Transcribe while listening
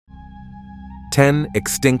10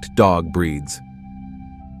 extinct dog breeds.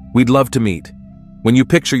 We'd love to meet. When you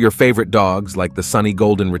picture your favorite dogs like the sunny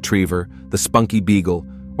golden retriever, the spunky beagle,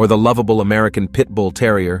 or the lovable American pit bull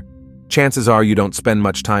terrier, chances are you don't spend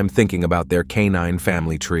much time thinking about their canine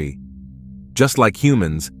family tree. Just like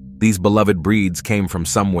humans, these beloved breeds came from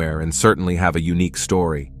somewhere and certainly have a unique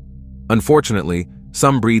story. Unfortunately,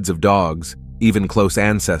 some breeds of dogs, even close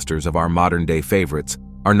ancestors of our modern-day favorites,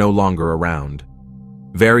 are no longer around.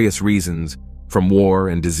 Various reasons, from war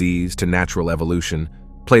and disease to natural evolution,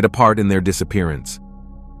 played a part in their disappearance.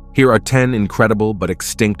 Here are 10 incredible but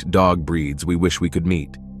extinct dog breeds we wish we could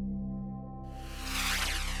meet.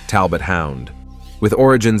 Talbot Hound. With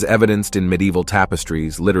origins evidenced in medieval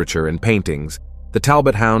tapestries, literature, and paintings, the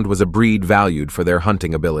Talbot Hound was a breed valued for their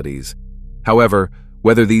hunting abilities. However,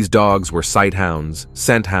 whether these dogs were sight hounds,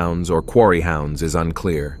 scent hounds, or quarry hounds is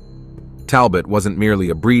unclear. Talbot wasn't merely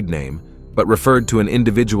a breed name, but referred to an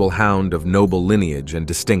individual hound of noble lineage and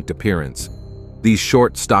distinct appearance. These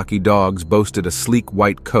short, stocky dogs boasted a sleek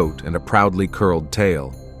white coat and a proudly curled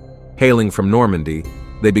tail. Hailing from Normandy,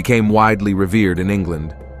 they became widely revered in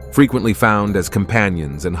England, frequently found as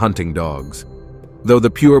companions and hunting dogs. Though the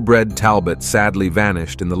purebred Talbot sadly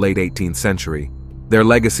vanished in the late 18th century, their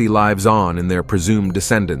legacy lives on in their presumed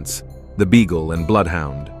descendants, the Beagle and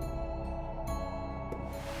Bloodhound.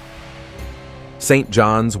 St.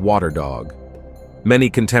 John's Water Dog. Many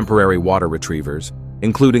contemporary water retrievers,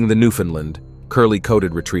 including the Newfoundland,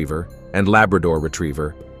 curly-coated retriever, and Labrador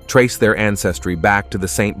retriever, trace their ancestry back to the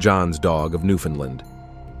St. John's dog of Newfoundland.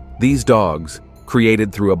 These dogs,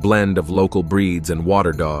 created through a blend of local breeds and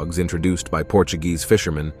water dogs introduced by Portuguese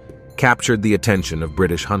fishermen, captured the attention of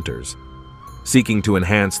British hunters. Seeking to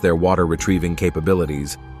enhance their water retrieving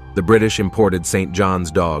capabilities, the British imported St.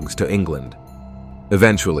 John's dogs to England.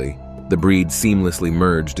 Eventually, the breed seamlessly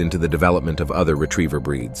merged into the development of other retriever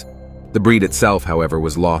breeds. The breed itself, however,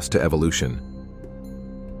 was lost to evolution.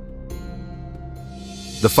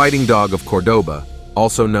 The Fighting Dog of Cordoba,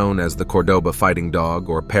 also known as the Cordoba Fighting Dog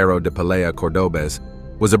or Perro de Pelea Cordobés,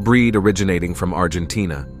 was a breed originating from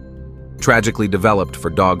Argentina. Tragically developed for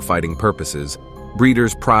dog-fighting purposes,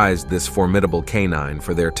 breeders prized this formidable canine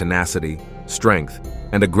for their tenacity, strength,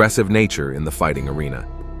 and aggressive nature in the fighting arena.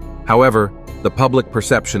 However, the public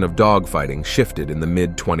perception of dogfighting shifted in the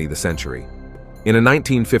mid-20th century. In a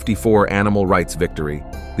 1954 animal rights victory,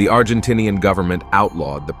 the Argentinian government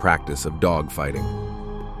outlawed the practice of dogfighting.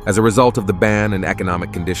 As a result of the ban and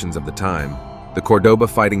economic conditions of the time, the Cordoba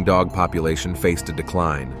fighting dog population faced a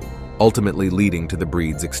decline, ultimately leading to the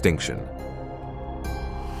breed's extinction.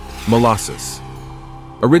 Molossus.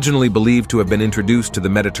 Originally believed to have been introduced to the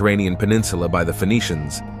Mediterranean peninsula by the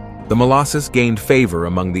Phoenicians, the molossus gained favor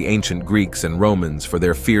among the ancient Greeks and Romans for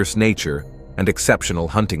their fierce nature and exceptional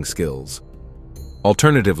hunting skills.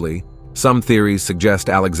 Alternatively, some theories suggest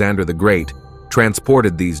Alexander the Great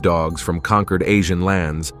transported these dogs from conquered Asian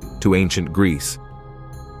lands to ancient Greece.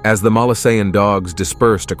 As the Molossaean dogs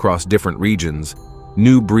dispersed across different regions,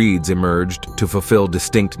 new breeds emerged to fulfill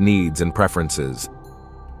distinct needs and preferences.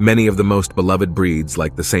 Many of the most beloved breeds,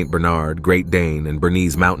 like the St. Bernard, Great Dane, and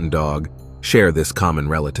Bernese Mountain Dog, share this common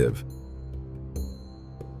relative.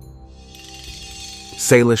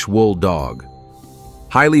 Salish Wool Dog.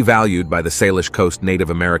 Highly valued by the Salish Coast Native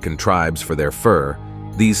American tribes for their fur,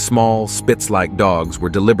 these small, Spitz-like dogs were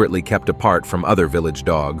deliberately kept apart from other village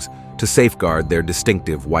dogs to safeguard their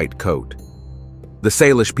distinctive white coat. The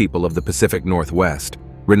Salish people of the Pacific Northwest,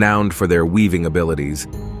 renowned for their weaving abilities,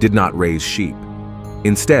 did not raise sheep.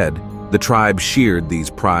 Instead, the tribe sheared these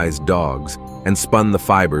prized dogs and spun the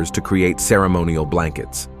fibers to create ceremonial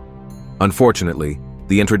blankets. Unfortunately,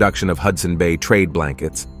 the introduction of Hudson Bay trade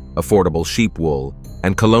blankets, affordable sheep wool,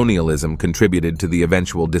 and colonialism contributed to the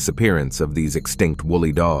eventual disappearance of these extinct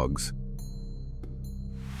woolly dogs.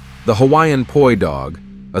 The Hawaiian Poi dog,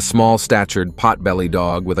 a small-statured potbelly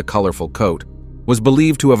dog with a colorful coat, was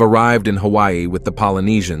believed to have arrived in Hawaii with the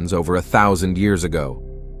Polynesians over 1,000 years ago.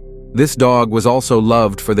 This dog was also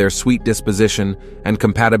loved for their sweet disposition and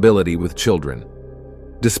compatibility with children.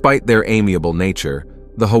 Despite their amiable nature,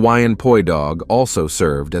 the Hawaiian Poi dog also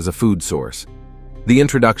served as a food source. The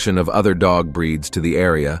introduction of other dog breeds to the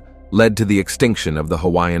area led to the extinction of the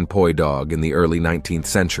Hawaiian Poi dog in the early 19th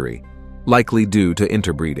century, likely due to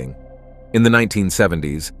interbreeding. In the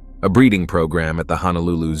 1970s, a breeding program at the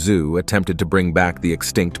Honolulu Zoo attempted to bring back the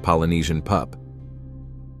extinct Polynesian pup.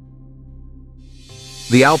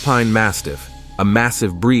 The Alpine Mastiff, a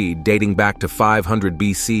massive breed dating back to 500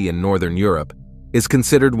 BC in northern Europe, is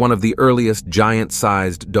considered one of the earliest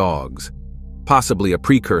giant-sized dogs. Possibly a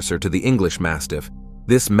precursor to the English Mastiff,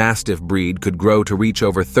 This Mastiff breed could grow to reach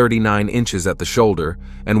over 39 inches at the shoulder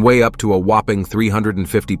and weigh up to a whopping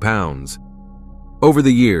 350 pounds. Over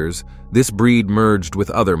the years, this breed merged with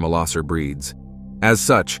other Molosser breeds. As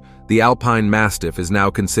such, the Alpine Mastiff is now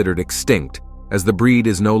considered extinct, as the breed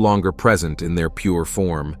is no longer present in their pure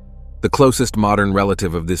form. The closest modern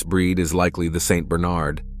relative of this breed is likely the Saint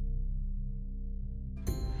Bernard.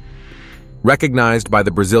 Recognized by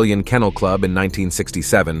the Brazilian Kennel Club in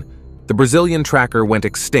 1967, the Brazilian Tracker went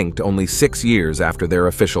extinct only 6 years after their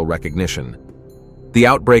official recognition. The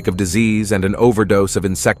outbreak of disease and an overdose of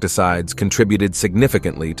insecticides contributed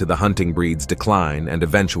significantly to the hunting breed's decline and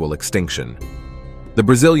eventual extinction. The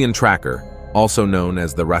Brazilian Tracker, also known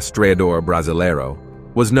as the Rastreador Brasileiro,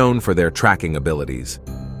 was known for their tracking abilities.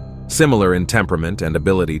 Similar in temperament and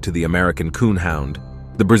ability to the American Coonhound,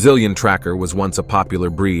 the Brazilian Tracker was once a popular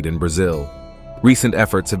breed in Brazil. Recent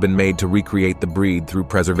efforts have been made to recreate the breed through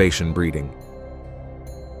preservation breeding.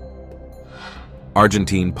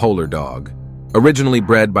 Argentine Polar Dog. Originally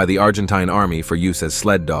bred by the Argentine Army for use as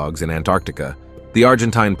sled dogs in Antarctica, the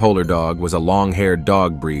Argentine Polar Dog was a long-haired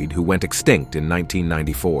dog breed who went extinct in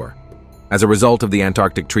 1994. As a result of the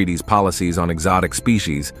Antarctic Treaty's policies on exotic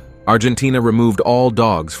species, Argentina removed all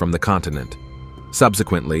dogs from the continent.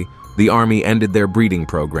 Subsequently, the Army ended their breeding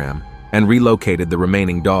program and relocated the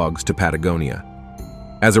remaining dogs to Patagonia.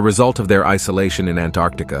 As a result of their isolation in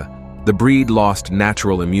Antarctica, the breed lost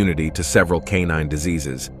natural immunity to several canine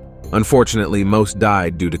diseases. Unfortunately, most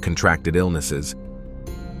died due to contracted illnesses.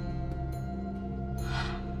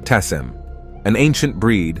 Tessem. An ancient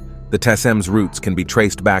breed, the Tessem's roots can be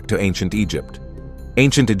traced back to ancient Egypt.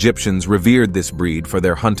 Ancient Egyptians revered this breed for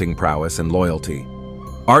their hunting prowess and loyalty.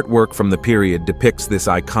 Artwork from the period depicts this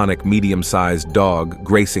iconic medium-sized dog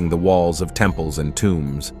gracing the walls of temples and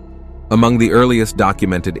tombs. Among the earliest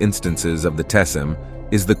documented instances of the Tessem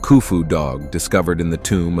is the Khufu dog discovered in the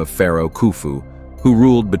tomb of Pharaoh Khufu, who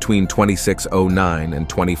ruled between 2609 and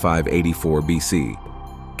 2584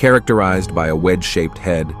 BC. Characterized by a wedge-shaped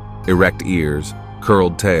head, erect ears,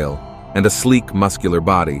 curled tail, and a sleek, muscular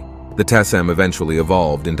body, the Tessem eventually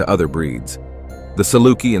evolved into other breeds. The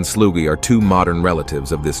Saluki and Slugi are two modern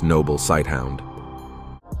relatives of this noble sighthound.